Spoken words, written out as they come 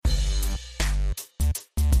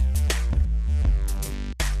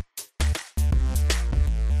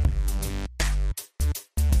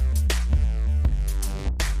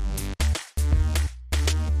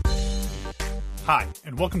Hi,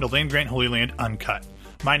 and welcome to Land Grant Holy Land Uncut.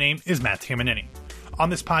 My name is Matt Tamanini. On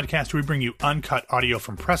this podcast, we bring you uncut audio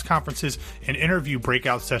from press conferences and interview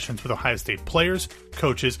breakout sessions with Ohio State players,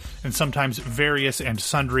 coaches, and sometimes various and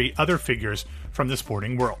sundry other figures from the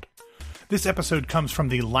sporting world. This episode comes from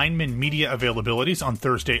the Lineman Media Availabilities on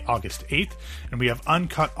Thursday, August 8th, and we have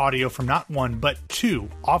uncut audio from not one, but two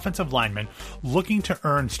offensive linemen looking to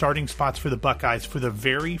earn starting spots for the Buckeyes for the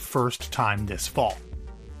very first time this fall.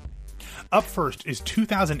 Up first is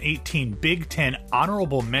 2018 Big Ten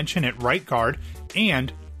honorable mention at right guard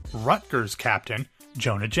and Rutgers captain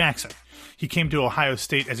Jonah Jackson. He came to Ohio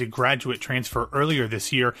State as a graduate transfer earlier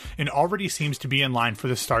this year and already seems to be in line for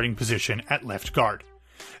the starting position at left guard.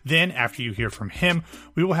 Then, after you hear from him,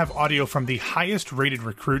 we will have audio from the highest-rated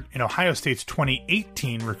recruit in Ohio State's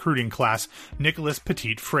 2018 recruiting class, Nicholas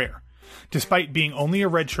Petit-Frere. Despite being only a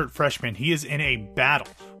redshirt freshman, he is in a battle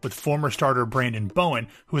with former starter Brandon Bowen,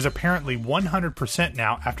 who is apparently 100%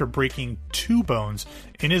 now after breaking 2 bones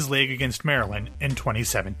in his leg against Maryland in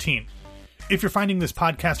 2017. If you're finding this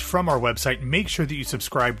podcast from our website, make sure that you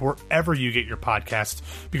subscribe wherever you get your podcasts,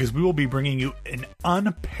 because we will be bringing you an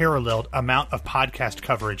unparalleled amount of podcast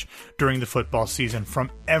coverage during the football season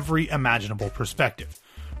from every imaginable perspective.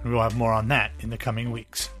 We will have more on that in the coming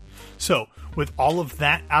weeks. So, with all of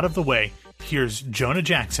that out of the way, here's Jonah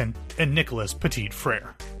Jackson and Nicholas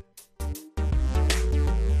Petit-Frere.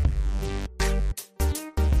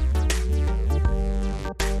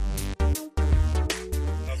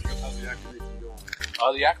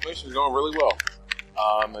 The acclimation is going really well.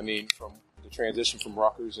 From the transition from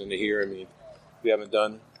Rutgers into here, we haven't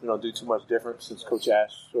do too much different since Coach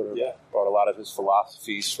Ash sort of brought a lot of his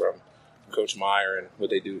philosophies from Coach Meyer and what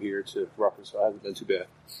they do here to Rutgers, so it hasn't been too bad.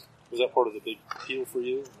 Was that part of the big appeal for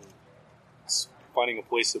you? Finding a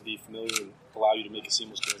place to be familiar and allow you to make a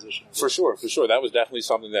seamless transition? For sure. That was definitely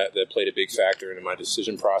something that played a big factor in my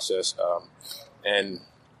decision process, and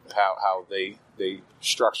how they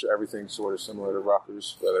structure everything sort of similar to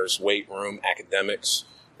Rutgers, whether it's weight room, academics,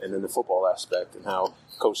 and then the football aspect, and how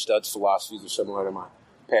Coach Stud's philosophies are similar to my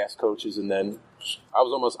past coaches. And then I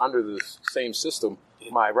was almost under the same system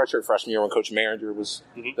my redshirt freshman year when Coach Maringer was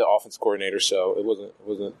the offense coordinator, so it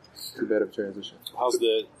wasn't too bad of a transition. How's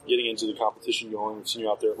the getting into the competition going? I've seen you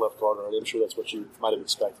out there at left guard already. I'm sure that's what you might have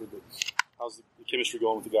expected, but how's the chemistry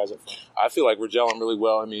going with the guys up front? I feel like we're gelling really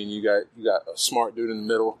well. You got a smart dude in the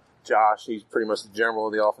middle, Josh. He's pretty much the general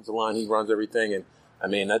of the offensive line. He runs everything,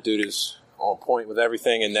 and that dude is on point with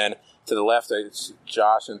everything. And then to the left, it's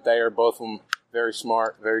Josh and Thayer, both of them very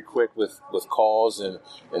smart, very quick with calls and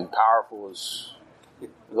powerful as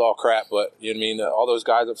all crap. But all those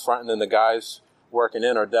guys up front and then the guys working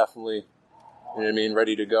in are definitely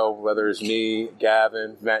ready to go, whether it's me,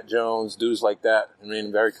 Gavin, Matt Jones, dudes like that.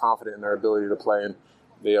 Very confident in their ability to play and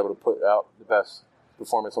be able to put out the best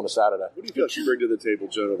performance on a Saturday. What do you feel like you bring to the table,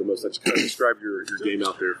 Jonah, the most? That you kind of describe your game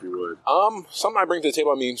out there, if you would. Something I bring to the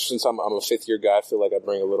table, since I'm a fifth-year guy, I feel like I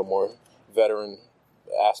bring a little more veteran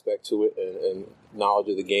aspect to it and knowledge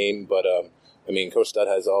of the game. But, Coach Stud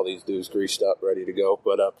has all these dudes greased up, ready to go.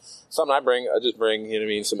 But something I just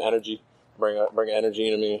bring, some energy. Bring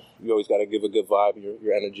energy. You always got to give a good vibe.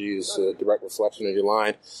 Your energy is a direct reflection of your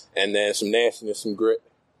line. And then some nastiness, some grit.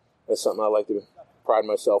 That's something I like to pride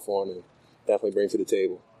myself on and definitely bring to the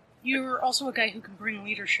table. You're also a guy who can bring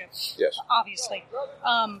leadership. Yes. Obviously.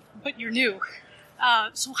 But you're new.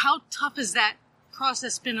 So how tough has that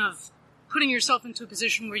process been of putting yourself into a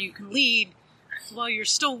position where you can lead while you're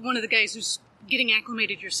still one of the guys who's getting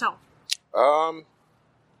acclimated yourself?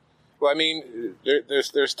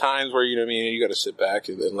 There's times where you got to sit back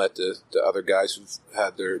and let the other guys who've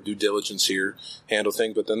had their due diligence here handle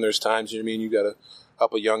things. But then there's times you got to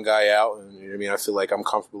help a young guy out, and I feel like I'm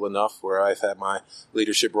comfortable enough where I've had my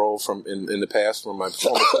leadership role from in the past from my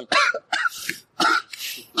former team.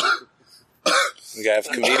 We got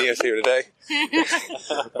comedians here today,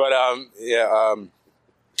 but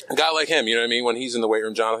a guy like him, when he's in the weight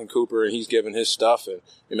room, Jonathan Cooper, and he's giving his stuff,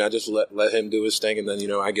 and I just let him do his thing, and then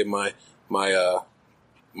I give my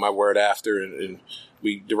word after, and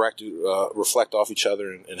we reflect off each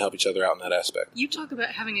other and help each other out in that aspect. You talk about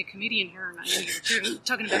having a comedian here, and I know you're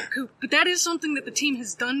talking about Coop, but that is something that the team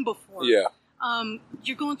has done before. Yeah.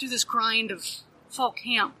 You're going through this grind of fall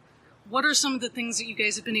camp. What are some of the things that you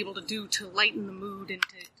guys have been able to do to lighten the mood and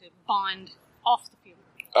to bond off the field?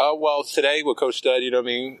 Well, today with Coach Stud,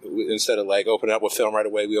 instead of opening up with film right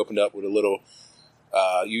away, we opened up with a little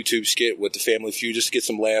YouTube skit with the Family Feud just to get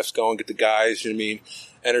some laughs going, get the guys,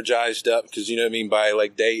 energized up, because, by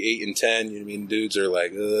day 8 and 10, dudes are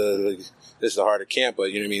this is the heart of camp, but,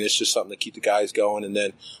 it's just something to keep the guys going. And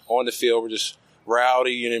then on the field, we're just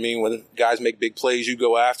rowdy. You know what I mean? When guys make big plays, you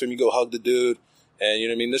go after them, you go hug the dude, and you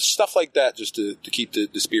know what I mean. There's stuff like that just to keep the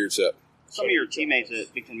spirits up. Some of your teammates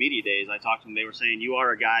at Big Ten Media Days, I talked to them. They were saying you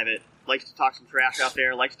are a guy that likes to talk some trash out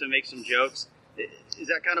there, likes to make some jokes. Is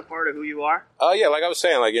that kind of part of who you are? Yeah, like I was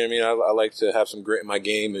saying, like, you know what I mean, I like to have some grit in my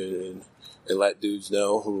game and let dudes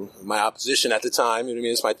know who my opposition at the time. You know what I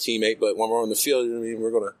mean? It's my teammate, but when we're on the field, you know what I mean,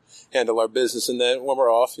 we're going to handle our business, and then when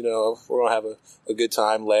we're off, you know, we're going to have a good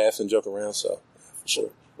time, laugh, and joke around. So, for sure.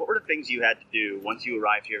 What were the things you had to do once you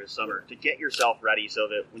arrived here this summer to get yourself ready so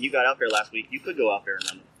that when you got out there last week, you could go out there and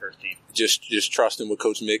run the first team? Just trusting with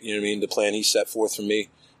Coach Mick, you know what I mean, the plan he set forth for me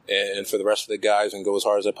and for the rest of the guys, and go as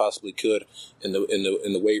hard as I possibly could in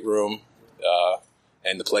the weight room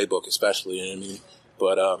and the playbook especially, you know what I mean.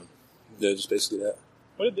 But yeah, just basically that.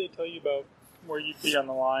 What did they tell you about where you'd be on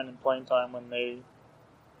the line and playing time when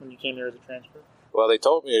you came here as a transfer? Well, they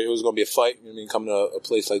told me it was going to be a fight. You know what I mean, coming to a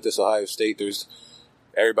place like this, Ohio State,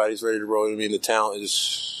 everybody's ready to roll. I mean, the talent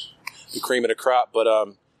is the cream of the crop. But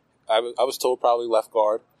I was told probably left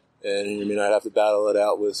guard, and I mean, I'd have to battle it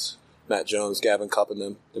out with Matt Jones, Gavin Cupp, and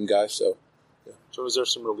them guys. So, yeah. So, is there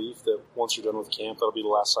some relief that once you're done with camp, that'll be the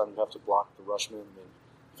last time you have to block the rushman? And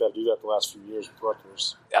you've had to do that the last few years with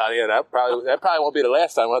Rutgers. Yeah, that probably won't be the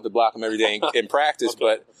last time. We'll have to block them every day in practice.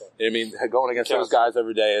 Okay. I mean, going against those guys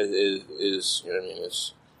every day is you know what I mean,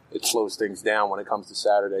 it slows things down when it comes to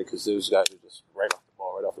Saturday, because those guys are just right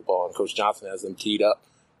off the ball, and Coach Johnson has them teed up.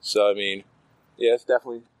 So, I mean, yeah, it's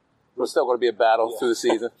definitely, we're still going to be a battle through the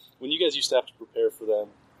season. When you guys used to have to prepare for them,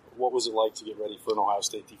 what was it like to get ready for an Ohio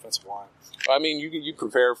State defensive line? I mean, you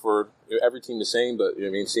prepare for every team the same, but you know what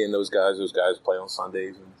I mean, seeing those guys play on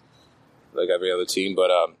Sundays and like every other team,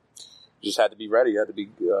 but you just had to be ready. You had to be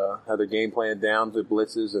have their game plan down, the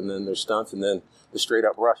blitzes, and then their stunts, and then the straight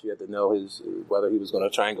up rush. You had to know whether he was going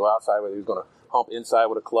to try and go outside, whether he was going to hump inside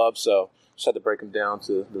with a club. So just had to break him down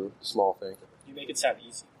to the small things. You make it sound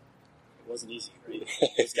easy. It wasn't easy, right?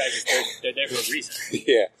 Those guys, they're there for a reason.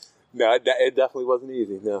 Yeah. No, it definitely wasn't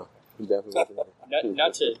easy. No, it definitely wasn't easy.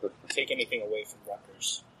 Not to take anything away from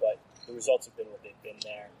Rutgers, but the results have been what they've been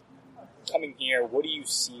there. Coming here, what do you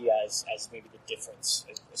see as maybe the difference,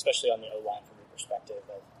 especially on the O-line from your perspective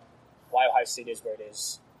of why Ohio State is where it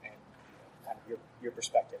is, and kind of your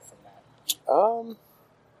perspective from that?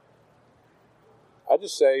 I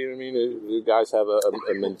just say, you know what I mean, the guys have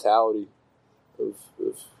a mentality of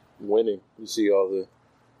winning. You see all the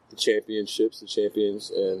championships, the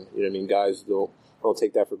champions, and you know what I mean, guys don't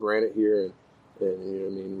take that for granted here, and you know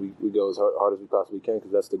what I mean, we go as hard as we possibly can,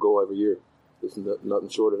 because that's the goal every year. There's nothing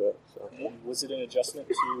short of that. So. Was it an adjustment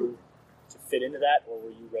to fit into that, or were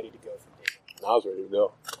you ready to go from day one? I was ready to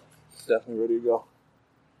go. Definitely ready to go.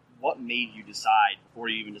 What made you decide, before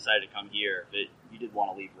you even decided to come here, that you did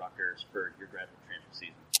want to leave Rutgers for your graduate transfer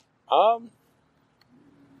season?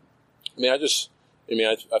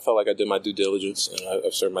 I felt like I did my due diligence, and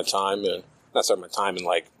I've served my time, and not served my time in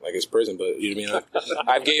like it's prison, but you know what I mean.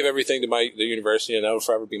 I gave everything to the university, and that will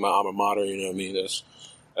forever be my alma mater. You know what I mean.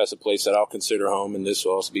 That's a place that I'll consider home, and this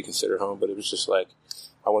will also be considered home. But it was just like,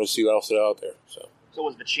 I want to see what else is out there. So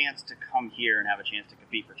was the chance to come here and have a chance to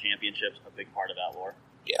compete for championships a big part of that, Laura?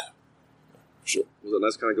 Yeah, sure. Was it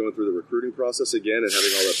nice kind of going through the recruiting process again and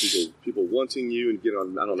having all that people wanting you and get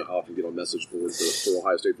on? I don't know how often get on message boards for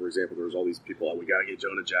Ohio State, for example. There was all these people. We got to get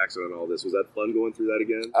Jonah Jackson and all this. Was that fun going through that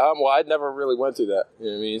again? Well, I'd never really went through that. You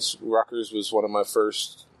know what I mean? Rutgers was my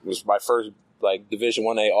first like Division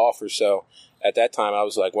I offer. So at that time, I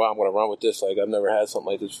was like, well, I'm going to run with this. Like, I've never had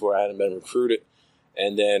something like this before. I hadn't been recruited.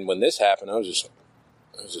 And then when this happened, it was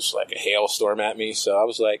just like a hailstorm at me. So I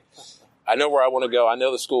was like, I know where I want to go. I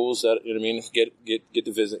know the schools that, you know what I mean, get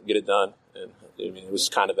the visit, get it done. And you know what I mean, it was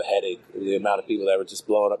kind of a headache, the amount of people that were just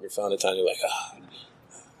blowing up your phone at the time. You're like,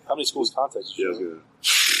 How many schools contacted you?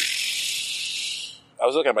 I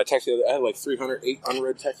was looking at my text the other day. I had like 308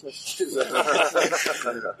 unread text messages.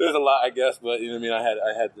 There's a lot, I guess, but you know what I mean.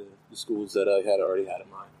 I had the schools that I had already had in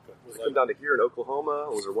mind. Was it come down to here in Oklahoma?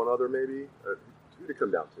 Or was there one other maybe? Who did it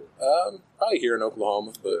come down to? Probably here in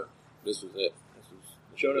Oklahoma, but this was it.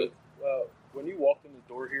 Jonah, when you walked in the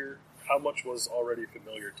door here, how much was already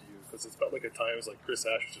familiar to you? Because it felt like at times like Chris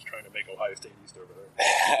Ash was just trying to make Ohio State East over there.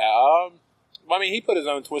 I mean, he put his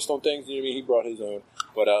own twist on things. You know what I mean? He brought his own.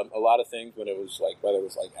 But a lot of things, whether it was like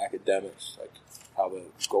academics, like how the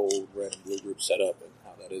gold, red, and blue group set up, and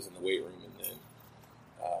how that is in the weight room, and then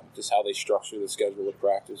just how they structure the schedule of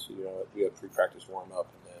practice. You know, we have pre-practice warm-up,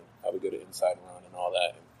 and then how we go to inside run and all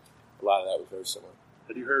that. And a lot of that was very similar.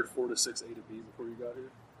 Had you heard 4 to 6 A to B before you got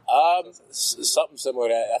here? Something similar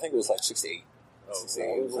to that. I think it was like 6 to 8. 6 to 8.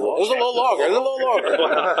 It was a little longer.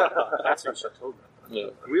 That's what Yeah.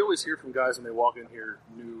 We always hear from guys when they walk in here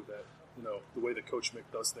new that, the way that Coach Mick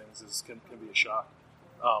does things can be a shock.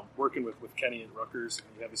 Working with Kenny and Rutgers, and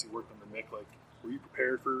you obviously worked under Mick, were you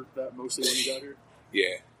prepared for that mostly when you got here?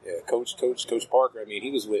 Yeah. Coach Parker, I mean,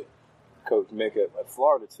 he was with Coach Mick at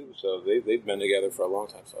Florida, too, so they've been together for a long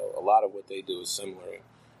time, so a lot of what they do is similar. And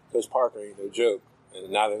Coach Parker ain't no joke, and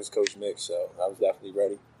now there's Coach Mick, so I was definitely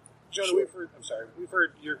ready. Jonah, Sure. we've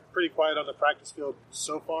heard you're pretty quiet on the practice field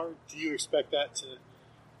so far. Do you expect that to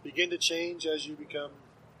begin to change as you become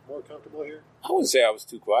more comfortable here? I wouldn't say I was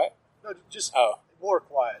too quiet. No, just more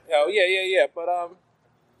quiet. Oh, yeah. But,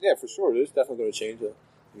 yeah, for sure. It's definitely going to change. You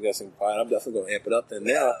got some quiet. I'm definitely going to amp it up then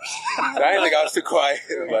now. I didn't think I was too quiet,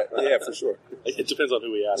 but, yeah, for sure. It depends on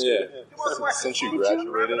who we ask. Yeah. Since you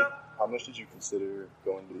graduated, how much did you consider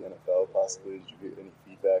going to the NFL possibly? Did you get any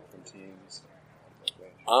feedback from teams?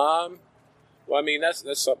 Well, I mean, that's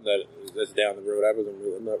something that's down the road.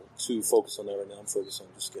 I'm not too focused on that right now. I'm focused on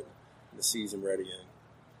just getting the season ready. And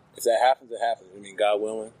if that happens, it happens. I mean, God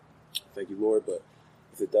willing, thank you, Lord. But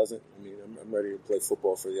if it doesn't, I mean, I'm ready to play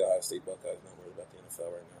football for the Ohio State Buckeyes. I'm not worried about the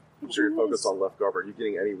NFL right now. I'm sure you're focused on left guard. Are you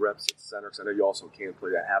getting any reps at center? Because I know you also can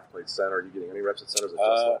play that half played center. Are you getting any reps at center? Or is it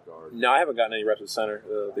just left guard? No, I haven't gotten any reps at center.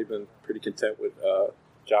 They've been pretty content with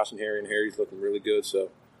Josh and Harry, and Harry's looking really good. So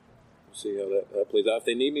we'll see how that plays out. If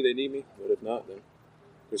they need me, they need me. But if not, then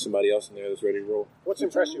there's somebody else in there that's ready to roll. What's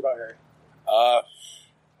impressed you about Harry?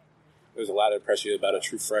 There's a lot of impression about a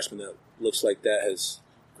true freshman that looks like that, has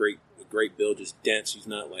a great build, just dense. He's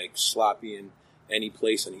not like sloppy in any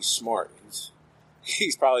place, and he's smart.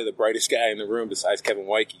 He's probably the brightest guy in the room besides Kevin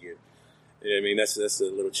Weike. You know what I mean, that's a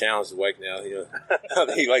little challenge to Weike now. I don't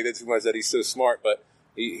think he liked that too much that he's so smart, but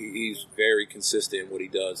he's very consistent in what he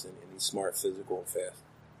does, and he's smart, physical, and fast.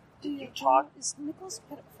 Is Nicholas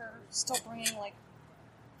Petitfer still bringing like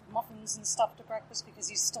muffins and stuff to breakfast because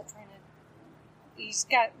he's still trying to?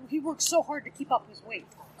 He works so hard to keep up his weight.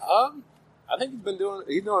 I think he's been doing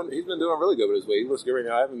really good with his weight. He looks good right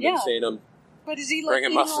now. I haven't been seeing him. But is he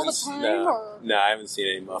bringing eating muffins all the time? No, I haven't seen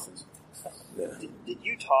any muffins. No. Did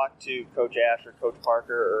you talk to Coach Ash or Coach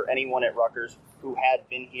Parker or anyone at Rutgers who had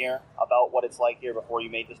been here about what it's like here before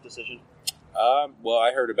you made this decision? Well,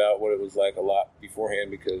 I heard about what it was like a lot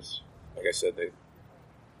beforehand because, like I said, they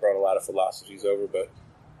brought a lot of philosophies over. But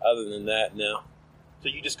other than that, no. So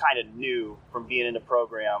you just kind of knew from being in the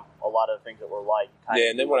program a lot of the things that were like. Yeah,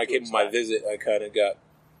 and then when I came to my visit, I kind of got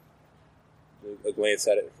a glance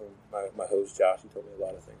at it from my host, Josh. He told me a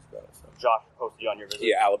lot of things about it. So. Josh hosted you on your visit?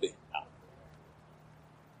 Yeah, Alabi.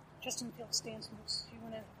 Justin Fields stance moves. Do you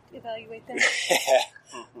want to evaluate that?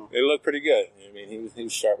 It looked pretty good. I mean, he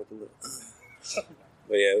was sharp with the look.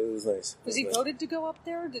 But yeah, it was nice. Was he voted to go up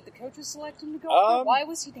there? Did the coaches select him to go up there? Why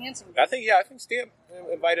was he dancing? I think Stamp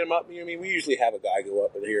invited him up. I mean, we usually have a guy go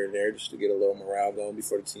up here and there just to get a little morale going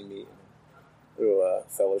before the team meet, a little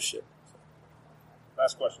fellowship.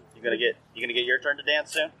 Last question. You gonna get your turn to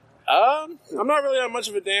dance soon? I'm not really on much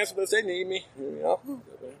of a dancer, but if they need me, I'm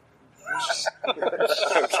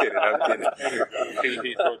kidding.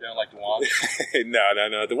 He throw it down like Dewan?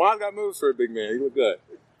 No. Dewan got moves for a big man. He looked good.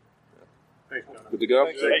 Thanks, Jonah. Good to go?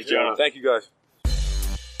 Thanks, Jonah. Thank you, guys.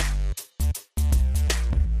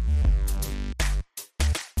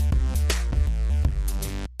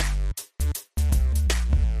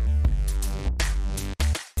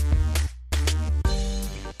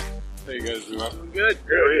 How you guys doing? Good.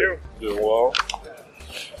 How are you? Doing well.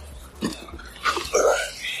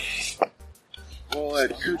 Well,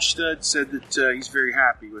 Coach Stud said that he's very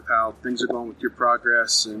happy with how things are going with your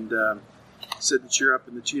progress, and said that you're up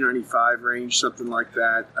in the 295 range, something like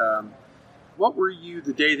that. What were you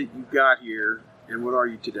the day that you got here, and what are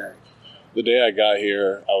you today? The day I got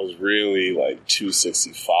here, I was really like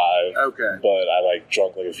 265. Okay. But I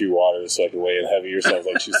drunk a few waters so I could weigh in heavier, so I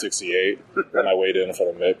was 268 when I weighed in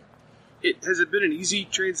front of Mick. Has it been an easy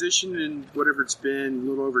transition in whatever it's been, a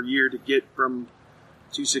little over a year, to get from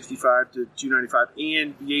 265 to 295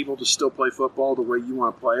 and be able to still play football the way you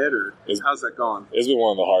want to play it, or how's that gone? It's been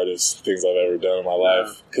one of the hardest things I've ever done in my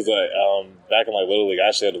life because back in Little League, I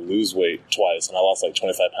actually had to lose weight twice, and I lost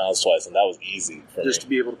 25 pounds twice, and that was easy for me. To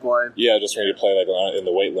be able to play? Yeah, just for me to play in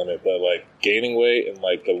the weight limit, but gaining weight and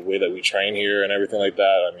the way that we train here and everything like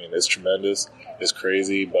that, I mean, it's tremendous. It's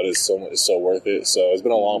crazy, but it's so worth it. So it's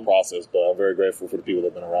been a long process, but I'm very grateful for the people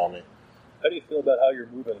that have been around me. How do you feel about how you're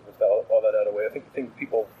moving with all that out of the way? I think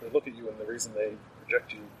people, they look at you, and the reason they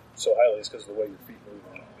project you so highly is because of the way your feet move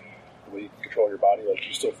and the way you control your body. Do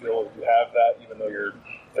you still feel you have that, even though you're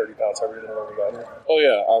 30 pounds heavier than when we got here? Oh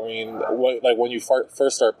yeah, I mean, when you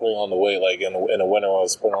first start putting on the weight, like in the winter when I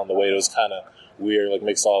was putting on the weight, it was kind of weird. Like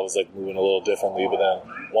Mixall was like moving a little differently, but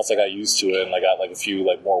then once I got used to it and I got like a few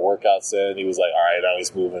like more workouts in, he was like, all right, now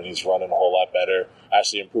he's moving, he's running a whole lot better. I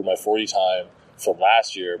actually improved my 40 time from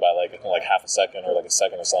last year by like I think like half a second or like a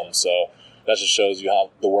second or something. So that just shows you how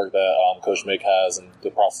the work that Coach Mick has and the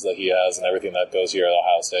process that he has and everything that goes here at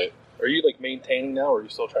Ohio State. Are you like maintaining now, or are you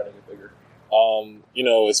still trying to get bigger?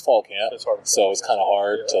 It's fall camp, so it's kind of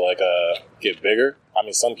hard yeah. to like get bigger. I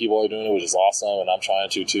mean, some people are doing it, which is awesome, and I'm trying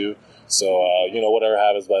to too. So whatever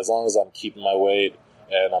happens, but as long as I'm keeping my weight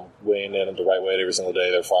and I'm weighing in the right weight every single day,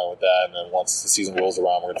 they're fine with that. And then once the season rolls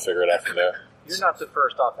around, we're going to figure it out from there. You're not the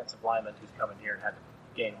first offensive lineman who's come in here and had to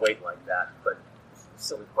gain weight like that, but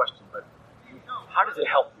silly question. But how does it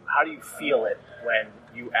help you? How do you feel it when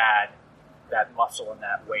you add that muscle and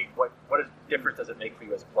that weight? What difference does it make for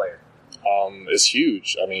you as a player? It's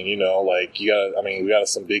huge. I mean, we got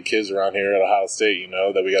some big kids around here at Ohio State,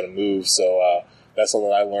 that we got to move. So that's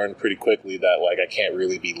something I learned pretty quickly, that like I can't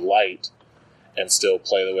really be light and still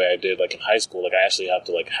play the way I did like in high school. Like I actually have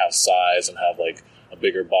to like have size and have like a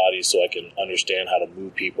bigger body so I can understand how to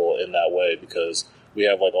move people in that way, because we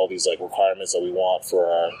have like all these like requirements that we want for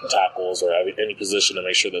our tackles or any position to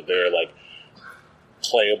make sure that they're like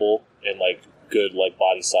playable and like good like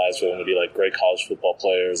body size for them to be like great college football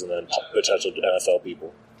players and then potential NFL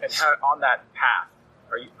people. And how, on that path,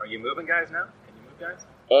 are you moving guys now? Can you move guys?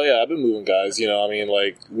 Oh yeah, I've been moving guys.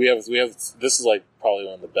 Like we have. This is like probably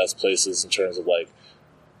one of the best places in terms of like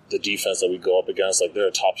the defense that we go up against. Like they're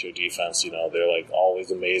a top tier defense. They're like always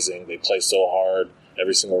amazing. They play so hard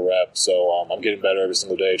every single rep. So I'm getting better every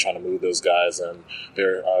single day trying to move those guys, and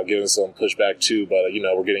they're giving some pushback too. But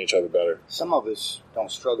we're getting each other better. Some of us don't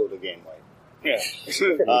struggle to gain weight. Yeah.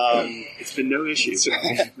 It's been no issue.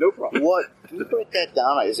 No problem. Can you break that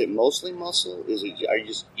down? Is it mostly muscle? Are you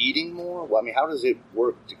just eating more? Well, I mean, how does it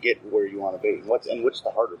work to get where you want to be? What's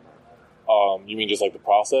the harder part? You mean just like the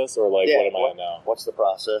process, or like what am I at now? What's the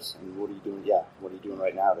process, and what are you doing? Yeah, what are you doing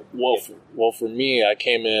right now? Well, for me, I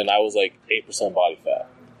came in. I was like 8% body fat,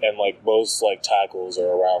 and like most like tackles are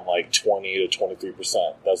around like 20 to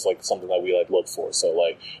 23%. That's like something that we like look for. So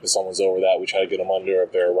like if someone's over that, we try to get them under.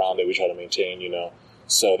 If they're around it, we try to maintain.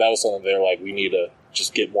 So that was something they're like, we need to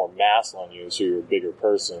just get more mass on you so you're a bigger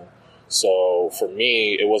person. So for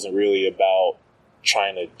me, it wasn't really about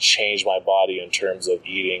trying to change my body in terms of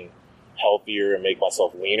eating healthier and make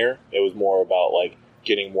myself leaner. It was more about like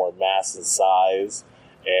getting more mass and size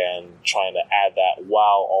and trying to add that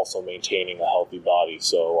while also maintaining a healthy body.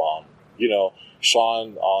 So,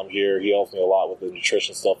 Sean here, he helps me a lot with the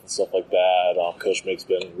nutrition stuff and stuff like that. Coach Mick's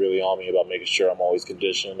been really on me about making sure I'm always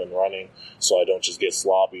conditioned and running so I don't just get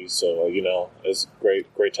sloppy. So, it's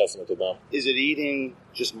great testament to them. Is it eating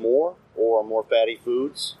just more or more fatty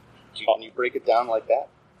foods? Can you break it down like that?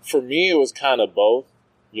 For me, it was kind of both.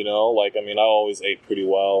 I always ate pretty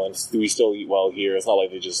well, and we still eat well here. It's not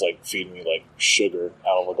like they just like feed me like sugar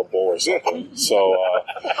out of like a bowl or something. So,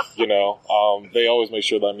 they always make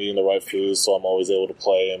sure that I'm eating the right food, so I'm always able to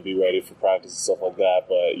play and be ready for practice and stuff like that.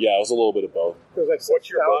 But yeah, it was a little bit of both. It was like what's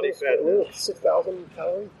your body fat? 6,000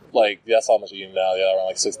 calories. Like that's how much I'm eating now. Yeah, around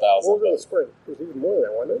like 6,000. What was in the spring? It was even more than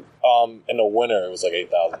that, wasn't it? In the winter, it was like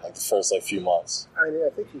 8,000. Like the first like few months. I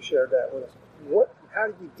think you shared that with us. How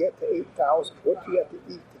did you get to 8,000? What do you have to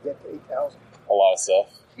eat to get to 8,000? A lot of stuff.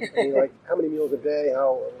 Like how many meals a day?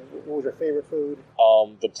 What was your favorite food?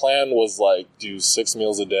 The plan was like do 6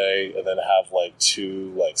 meals a day and then have like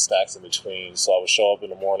 2 like snacks in between. So I would show up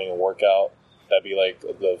in the morning and work out. That'd be like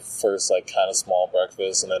the first like kind of small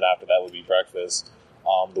breakfast, and then after that would be breakfast.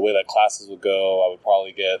 The way that classes would go, I would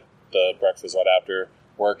probably get the breakfast right after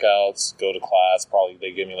workouts, go to class. Probably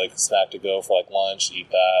they give me like a snack to go for like lunch, eat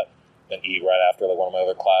that. Then eat right after like one of my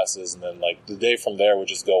other classes, and then like the day from there would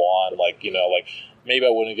just go on. Like maybe I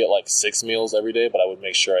wouldn't get like 6 meals every day, but I would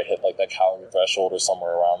make sure I hit like that calorie threshold or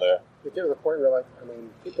somewhere around there. You get to the point where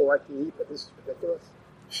people like to eat, but this is ridiculous.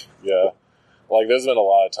 Yeah, like there's been a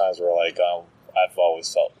lot of times where like I've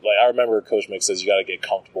always felt like I remember Coach Mick says you got to get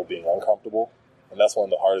comfortable being uncomfortable, and that's one of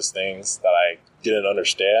the hardest things that I didn't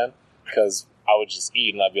understand because I would just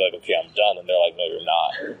eat and I'd be like, okay, I'm done. And they're like, no, you're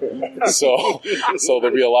not. So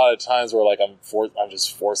there'd be a lot of times where like I'm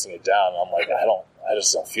just forcing it down. And I'm like, I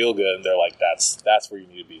just don't feel good. And they're like, that's where you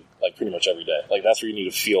need to be, like pretty much every day. Like that's where you need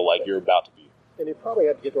to feel like you're about to be. And you probably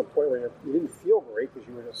had to get to a point where you didn't feel great because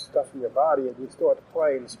you were just stuffing your body and you still had to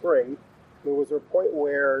play in the spring. I mean, was there a point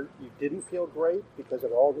where you didn't feel great because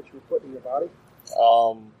of all that you were putting in your body?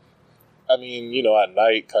 At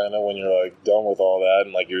night kind of when you're like done with all that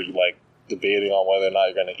and like you're like debating on whether or not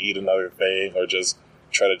you're going to eat another thing or just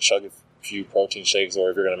try to chug a few protein shakes, or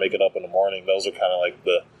if you're going to make it up in the morning, those are kind of like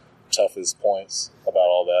the toughest points about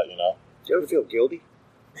all that, you know? Do you ever feel guilty?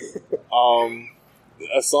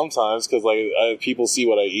 Sometimes, because like people see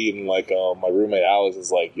what I eat, and like my roommate Alex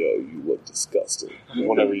is like, "Yo, you look disgusting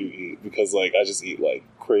whenever you eat," because like I just eat like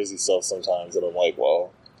crazy stuff sometimes, and I'm like,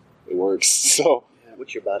 well, it works. So,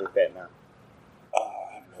 what's your body fat now?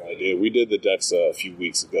 I have no idea. We did the DEXA a few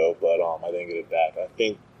weeks ago, but I didn't get it back. I'm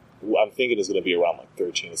thinking it's going to be around like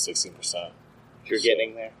 13 to 16%. You're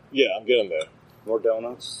getting there. Yeah, I'm getting there. More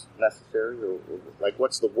donuts necessary, or like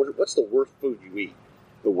what's the worst food you eat?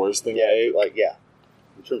 The worst thing I ate? Like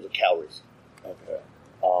in terms of calories. Okay.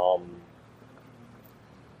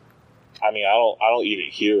 I mean, I don't eat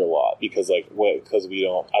it here a lot because I don't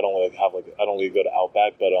really go to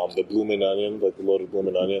Outback, but the bloomin' onion, like the loaded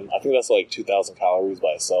bloomin' onion, I think that's like 2,000 calories by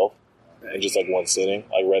itself in just like one sitting.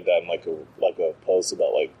 I read that in like a post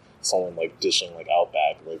about like someone like dishing like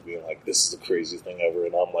Outback and like being like, this is the craziest thing ever,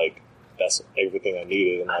 and I'm like, that's everything I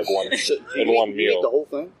needed in like one one meal. You eat the whole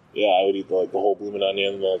thing? Yeah, I would eat the whole bloomin'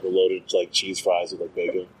 onion, the loaded like cheese fries with like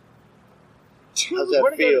bacon. How's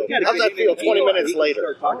that feel? How's that feel 20 minutes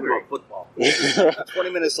later? Talking about football. 20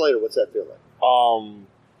 minutes later, what's that feel like?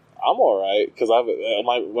 I'm all right because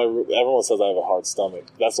everyone says I have a hard stomach.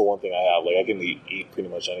 That's the one thing I have. Like I can eat pretty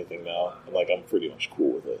much anything now, and like I'm pretty much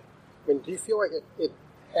cool with it. I mean, do you feel like it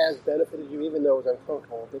has benefited you, even though it was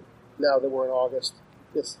uncomfortable? But now that we're in August,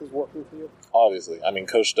 this is working for you? Obviously. I mean,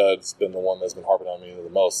 Coach Stud's been the one that's been harping on me the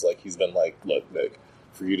most. Like he's been like, look, Nick,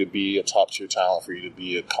 for you to be a top tier talent, for you to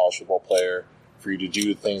be a college football player, for you to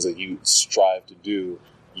do the things that you strive to do,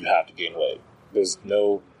 you have to gain weight. There's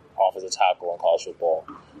no offensive tackle in college football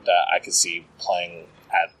that I could see playing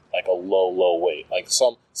at like a low weight. Like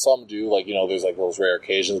some do, like, you know, there's like those rare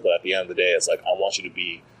occasions, but at the end of the day, it's like I want you to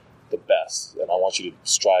be the best, and I want you to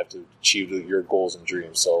strive to achieve your goals and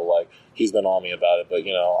dreams. So like he's been on me about it, but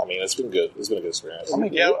you know, I mean, it's been good. It's been a good experience. How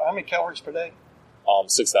many calories per day?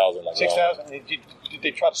 6,000. 6,000. Did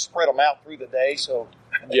they try to spread them out through the day? So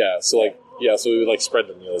so we would like spread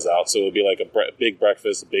the meals out. So it would be like a big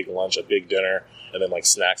breakfast, a big lunch, a big dinner, and then like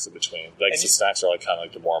snacks in between. Like the snacks are like kind of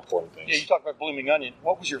like the more important things. Yeah, you talked about blooming onion.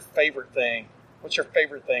 What was your favorite thing? What's your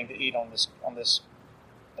favorite thing to eat on this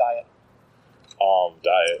diet?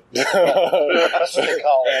 Diet. That's what they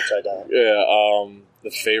call anti-diet. Yeah. The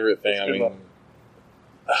favorite thing. I mean,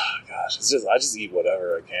 gosh, it's just I just eat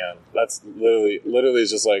whatever I can. That's literally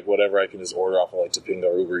it's just like whatever I can just order off of like Topingo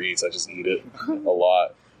or Uber Eats. I just eat it a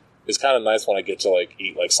lot. It's kind of nice when I get to like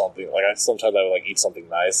eat like something like sometimes I would like eat something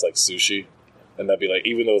nice like sushi, and that'd be like,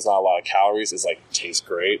 even though it's not a lot of calories, it's like tastes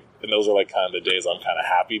great. And those are like kind of the days I'm kind of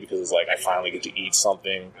happy because it's like I finally get to eat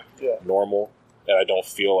something normal, and I don't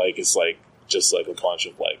feel like it's like just like a bunch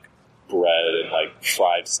of like bread and like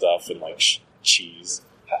fried stuff and like cheese.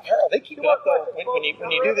 Are they keeping up though? When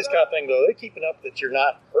you do this kind of thing though, are they keeping up that you're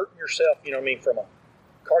not hurting yourself? You know what I mean, from a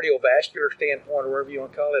cardiovascular standpoint, or whatever you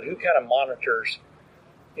want to call it. Who kind of monitors,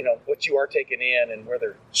 you know, what you are taking in and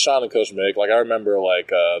whether Sean and Coach Mick? Like I remember, like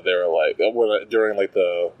they were like during like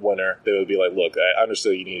the winter, they would be like, "Look, I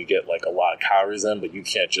understand you need to get like a lot of calories in, but you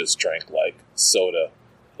can't just drink like soda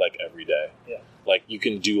like every day. Yeah. Like you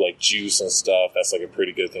can do like juice and stuff. That's like a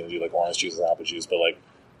pretty good thing to do, like orange juice and apple juice. But like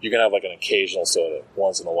you can have like an occasional soda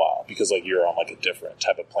once in a while because like you're on like a different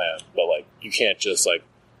type of plan. But like you can't just like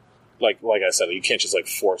I said, you can't just like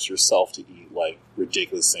force yourself to eat like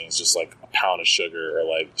ridiculous things, just like a pound of sugar or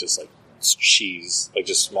like just like cheese, like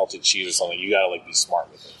just melted cheese or something. You gotta like be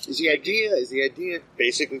smart with it. Is the idea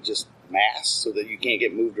basically just mass so that you can't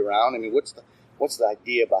get moved around? I mean, what's the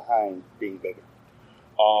idea behind being bigger?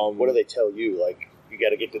 What do they tell you? Like, you got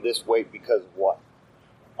to get to this weight because of what?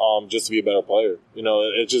 Just to be a better player. You know,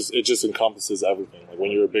 it just encompasses everything. Like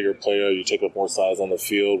when you're a bigger player, you take up more size on the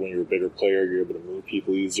field. When you're a bigger player, you're able to move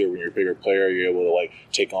people easier. When you're a bigger player, you're able to like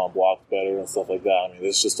take on blocks better and stuff like that. I mean,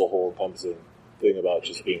 it's just a whole encompassing thing about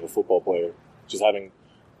just being a football player. Just having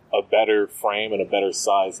a better frame and a better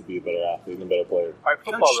size to be a better athlete and a better player. All right,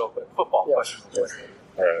 football real quick. Football question.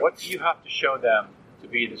 All right. What do you have to show them to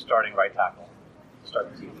be the starting right tackle to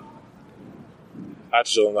start the season? I have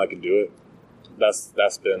to show them I can do it.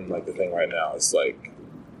 That's been like the thing right now. It's like,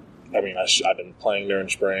 I mean, I've been playing during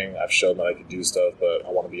spring. I've shown that I can do stuff, but I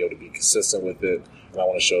want to be able to be consistent with it, and I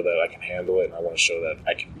want to show that I can handle it, and I want to show that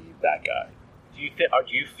I can be that guy. Do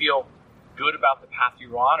you feel good about the path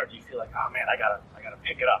you're on, or do you feel like, oh man, I gotta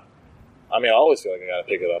pick it up? I mean, I always feel like I gotta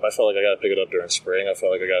pick it up. I felt like I gotta pick it up during spring. I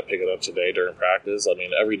felt like I gotta pick it up today during practice. I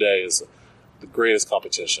mean, every day is the greatest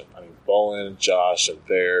competition. I mean, Bowen, Josh, and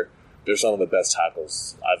they're some of the best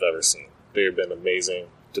tackles I've ever seen. They've been amazing.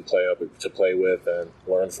 to play with and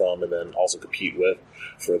learn from, and then also compete with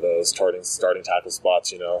for those starting tackle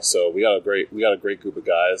spots. So we got a great group of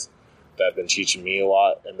guys that have been teaching me a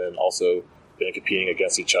lot, and then also been competing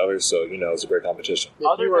against each other. So it's a great competition.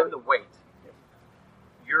 Other than the weight,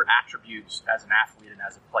 your attributes as an athlete and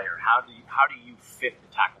as a player, how do you fit the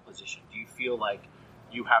tackle position? Do you feel like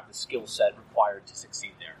you have the skill set required to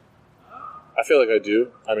succeed there? I feel like I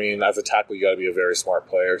do. I mean, as a tackle, you got to be a very smart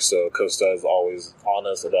player. So Coach is always on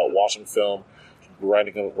us about watching film,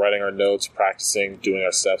 writing our notes, practicing, doing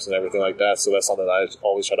our steps and everything like that. So that's something that I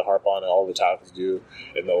always try to harp on, and all the tackles do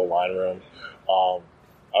in the line room.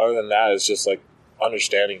 Other than that, it's just like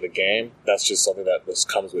understanding the game. That's just something that just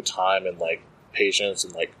comes with time and like patience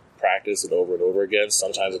and like practice and over again.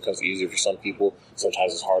 Sometimes it comes easier for some people,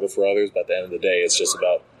 sometimes it's harder for others, but at the end of the day, it's just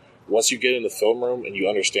about once you get in the film room and you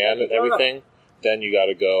understand everything, then you got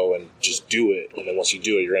to go and just do it. And then once you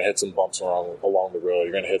do it, you're going to hit some bumps along the road,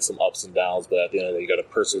 you're going to hit some ups and downs, but at the end of the day, you got to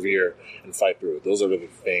persevere and fight through it. Those are the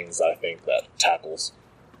things I think that tackles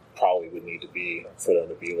probably would need to be for them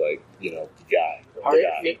to be like, the guy. How are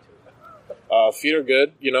your feet? Feet are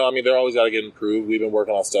good. They're always got to get improved. We've been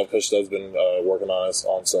working on stuff. Coach Doug's been working on us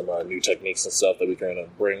on some new techniques and stuff that we're going to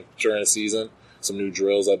bring during the season. Some new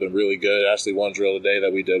drills that have been really good. Actually, one drill today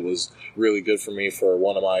that we did was really good for me for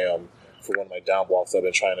one of my down blocks I've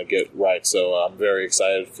been trying to get right. So I'm very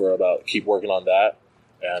excited keep working on that.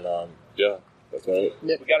 And that's about it.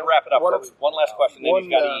 We got to wrap it up. One last question, then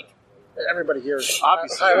you've got to eat. Everybody here is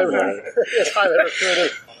obviously highly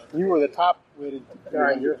recruited. You were the top rated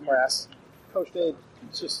guy in your class. Coach Dade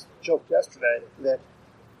just joked yesterday that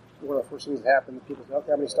one of the first things that happened, people said,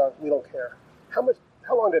 okay, how many stars? We don't care. How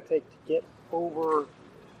long did it take to get over,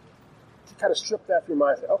 to kind of strip that from your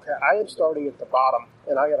mind and say, okay, I am starting at the bottom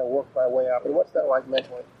and I got to work my way up? And what's that like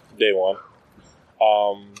mentally? Day one.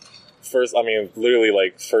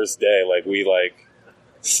 Literally first day,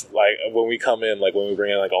 when we come in, when we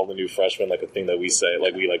bring in all the new freshmen, a thing that we say,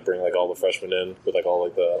 we bring all the freshmen in with all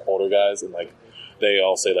the older guys, and they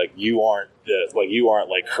all say you aren't this, you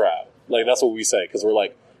aren't crap. That's what we say, because we're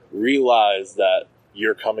realize that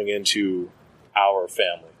you're coming into our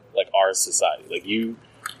family, our society.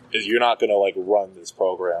 You're not going to run this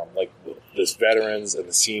program. This veterans and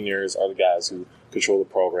the seniors are the guys who control the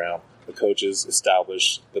program. The coaches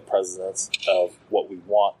establish the precedents of what we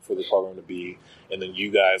want for the program to be, and then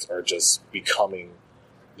you guys are just becoming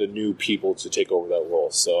the new people to take over that role.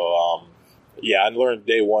 So, I learned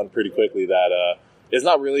day one pretty quickly that it's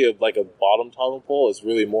not really a bottom tunnel pole. It's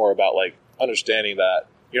really more about understanding that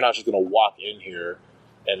you're not just going to walk in here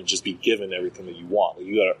and just be given everything that you want.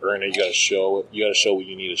 You got to earn it. You got to show it. You got to show what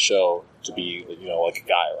you need to show to be, a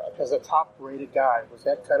guy around. As a top-rated guy, was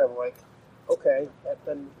that kind of okay,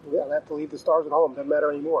 then I have to leave the stars at home. Doesn't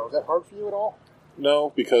matter anymore. Was that hard for you at all?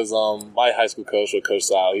 No, because my high school coach, Coach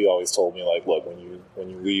Sal, he always told me look, when you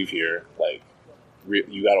leave here,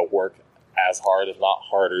 you got to work as hard, if not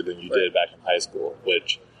harder, than you did back in high school.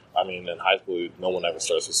 Which, in high school, no one ever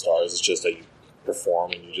starts with stars. It's just that you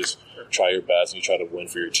perform and you just try your best and you try to win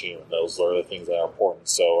for your team. Those are the things that are important.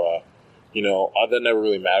 So, that never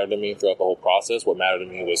really mattered to me throughout the whole process. What mattered to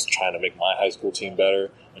me was trying to make my high school team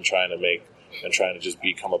better and trying to just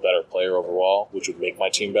become a better player overall, which would make my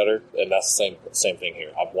team better. And that's the same thing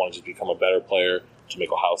here. I want to just become a better player to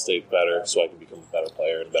make Ohio State better so I can become a better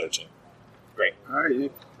player and a better team. Great. All right,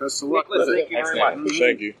 Nick. Best of luck. Thank you very much.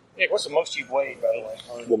 Thank you. Nick, what's the most you've weighed, by the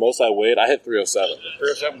way? The most I weighed, I hit 307.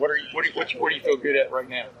 307. What do you feel good at right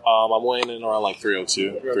now? I'm weighing in around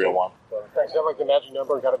 302, 301. Thanks. Is that the magic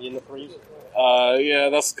number? Got to be in the threes? Yeah,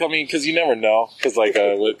 that's coming because you never know. Because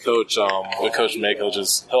with Coach Mick,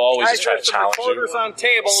 he'll always just try to challenge you. On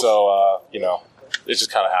tables. So it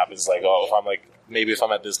just kind of happens. If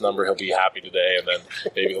I'm at this number, he'll be happy today, and then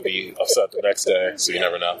maybe he'll be upset the next day. So you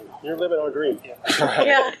never know. You're living on green. Yeah.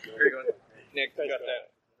 Very good. Nick, got that.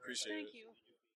 Appreciate it. Thank you.